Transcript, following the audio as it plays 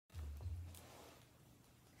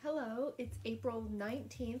Hello, it's April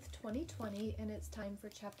 19th, 2020, and it's time for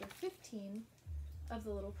chapter 15 of The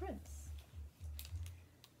Little Prince.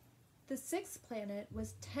 The sixth planet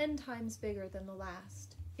was 10 times bigger than the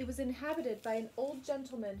last. It was inhabited by an old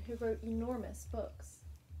gentleman who wrote enormous books.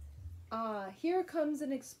 "Ah, here comes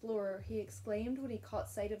an explorer," he exclaimed when he caught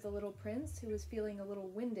sight of the little prince, who was feeling a little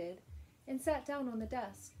winded, and sat down on the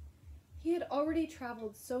desk. He had already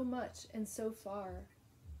traveled so much and so far.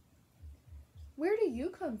 "Where do you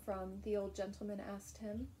come from?" the old gentleman asked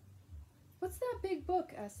him. "What's that big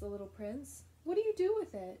book?" asked the little prince. "What do you do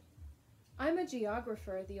with it?" "I'm a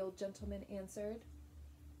geographer," the old gentleman answered.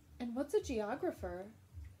 "And what's a geographer?"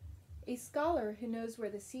 "A scholar who knows where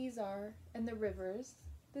the seas are, and the rivers,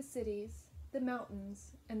 the cities, the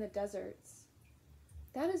mountains, and the deserts."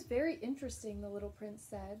 "That is very interesting," the little prince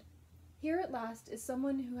said. "Here at last is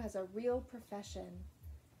someone who has a real profession."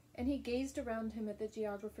 And he gazed around him at the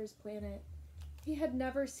geographer's planet. He had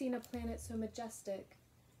never seen a planet so majestic.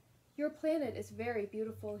 "Your planet is very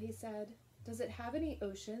beautiful," he said. "Does it have any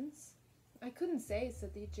oceans?" "I couldn't say,"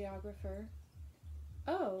 said the geographer.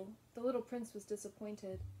 "Oh," the little prince was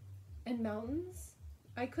disappointed. "And mountains?"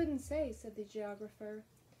 "I couldn't say," said the geographer.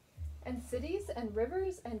 "And cities and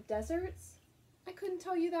rivers and deserts?" "I couldn't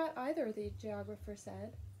tell you that either," the geographer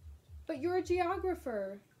said. "But you're a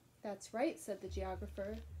geographer." "That's right," said the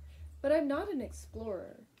geographer. "But I'm not an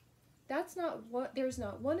explorer. There's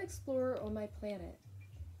not one explorer on my planet.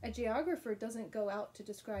 A geographer doesn't go out to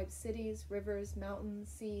describe cities, rivers, mountains,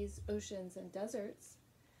 seas, oceans, and deserts.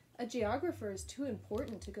 A geographer is too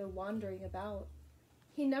important to go wandering about.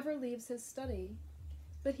 He never leaves his study.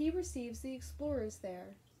 But he receives the explorers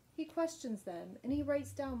there. He questions them, and he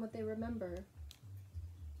writes down what they remember.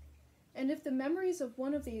 And if the memories of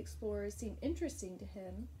one of the explorers seem interesting to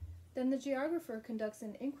him, then the geographer conducts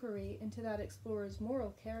an inquiry into that explorer's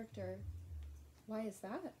moral character. Why is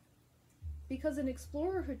that? Because an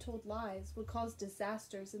explorer who told lies would cause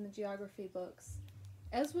disasters in the geography books,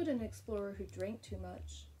 as would an explorer who drank too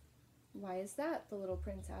much. Why is that? The little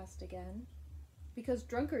prince asked again. Because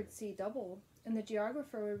drunkards see double, and the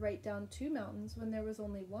geographer would write down 2 mountains when there was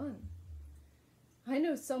only 1. "I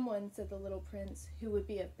know someone," said the little prince, "who would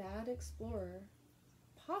be a bad explorer."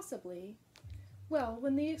 "Possibly. Well,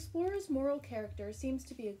 when the explorer's moral character seems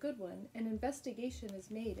to be a good one, an investigation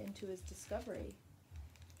is made into his discovery."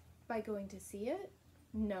 "By going to see it?"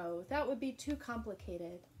 "No, that would be too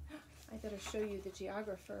complicated. I better show you the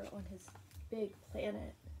geographer on his big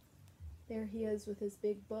planet. There he is with his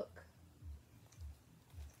big book."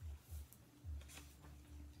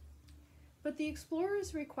 But the explorer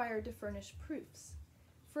is required to furnish proofs.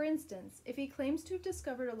 For instance, if he claims to have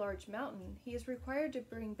discovered a large mountain, he is required to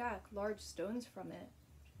bring back large stones from it.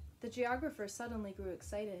 The geographer suddenly grew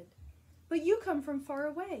excited. "But you come from far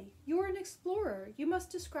away. You are an explorer. You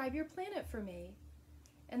must describe your planet for me."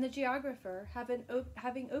 And the geographer,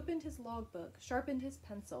 having opened his logbook, sharpened his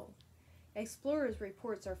pencil. Explorers'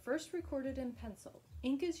 reports are first recorded in pencil.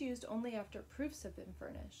 Ink is used only after proofs have been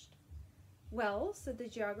furnished. "Well," said the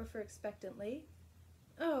geographer expectantly.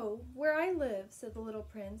 "Oh, where I live," said the little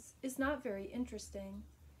prince, "is not very interesting.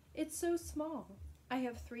 It's so small. I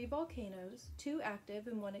have 3 volcanoes, 2 active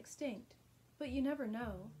and 1 extinct. But you never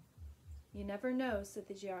know." "You never know," said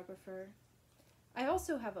the geographer. "I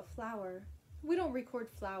also have a flower." "We don't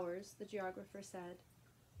record flowers," the geographer said.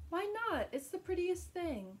 "Why not? It's the prettiest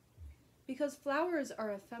thing." "Because flowers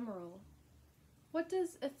are ephemeral." "What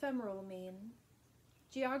does ephemeral mean?"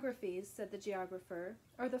 "Geographies," said the geographer,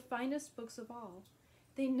 "are the finest books of all.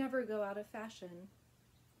 They never go out of fashion.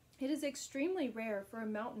 It is extremely rare for a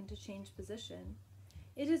mountain to change position.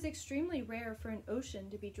 It is extremely rare for an ocean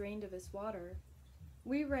to be drained of its water.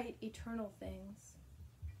 We write eternal things."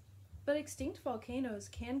 "But extinct volcanoes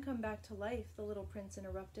can come back to life," the little prince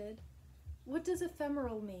interrupted. "What does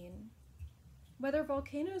ephemeral mean?" "Whether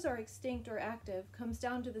volcanoes are extinct or active comes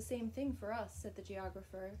down to the same thing for us," said the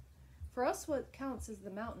geographer. "For us what counts is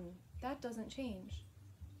the mountain. That doesn't change."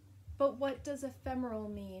 "But what does ephemeral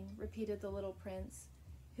mean?" repeated the little prince,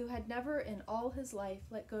 who had never in all his life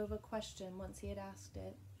let go of a question once he had asked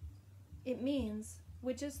it. "It means,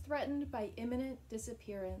 which is threatened by imminent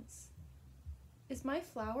disappearance." "Is my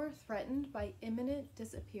flower threatened by imminent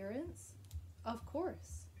disappearance?" "Of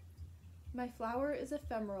course." "My flower is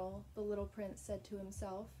ephemeral," the little prince said to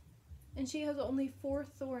himself, "and she has only 4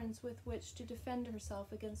 thorns with which to defend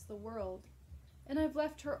herself against the world, and I've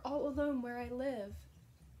left her all alone where I live."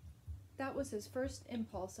 That was his first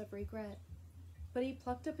impulse of regret. But he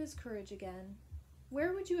plucked up his courage again.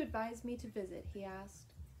 "Where would you advise me to visit?" he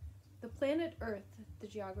asked. "The planet Earth," the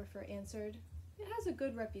geographer answered. "It has a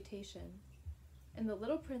good reputation." And the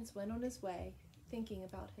little prince went on his way, thinking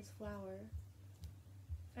about his flower.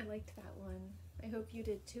 I liked that one. I hope you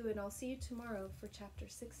did too, and I'll see you tomorrow for chapter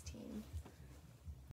 16.